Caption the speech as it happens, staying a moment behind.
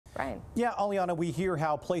Brian. Yeah, Aliana, we hear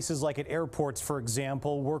how places like at airports, for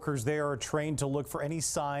example, workers there are trained to look for any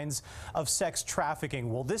signs of sex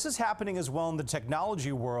trafficking. Well, this is happening as well in the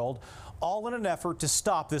technology world, all in an effort to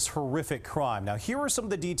stop this horrific crime. Now, here are some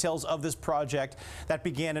of the details of this project that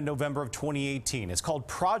began in November of 2018. It's called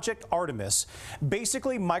Project Artemis.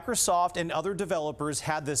 Basically, Microsoft and other developers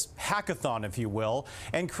had this hackathon, if you will,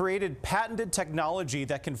 and created patented technology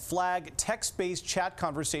that can flag text-based chat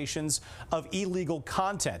conversations of illegal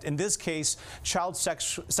content. In this case, child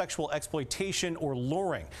sexual exploitation or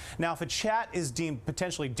luring. Now, if a chat is deemed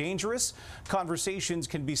potentially dangerous, conversations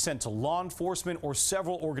can be sent to law enforcement or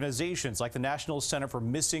several organizations like the National Center for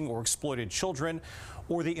Missing or Exploited Children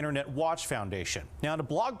or the Internet Watch Foundation. Now, in a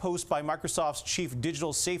blog post by Microsoft's Chief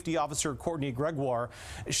Digital Safety Officer, Courtney Gregoire,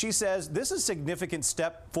 she says this is a significant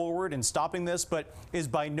step forward in stopping this, but is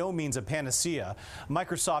by no means a panacea.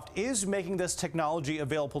 Microsoft is making this technology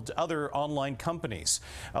available to other online companies.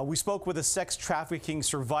 We spoke with a sex trafficking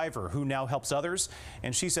survivor who now helps others,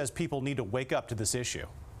 and she says people need to wake up to this issue.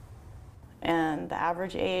 And the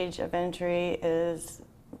average age of entry is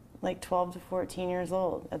like 12 to 14 years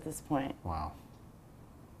old at this point. Wow.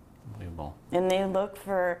 Unbelievable. And they look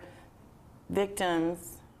for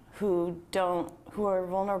victims who are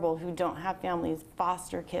vulnerable, who don't have families,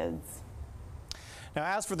 foster kids. Now,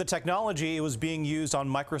 as for the technology, it was being used on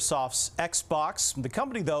Microsoft's Xbox. The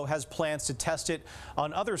company, though, has plans to test it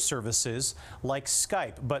on other services like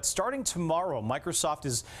Skype. But starting tomorrow, Microsoft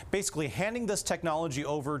is basically handing this technology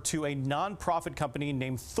over to a nonprofit company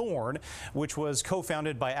named Thorn, which was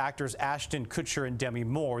co-founded by actors Ashton Kutcher and Demi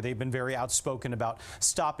Moore. They've been very outspoken about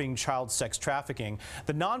stopping child sex trafficking.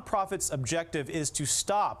 The nonprofit's objective is to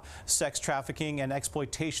stop sex trafficking and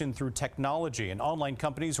exploitation through technology. And online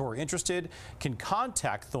companies who are interested can contact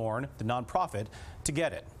Thorn, the nonprofit, to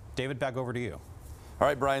get it. David, back over to you. All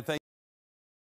right, Brian, thank you.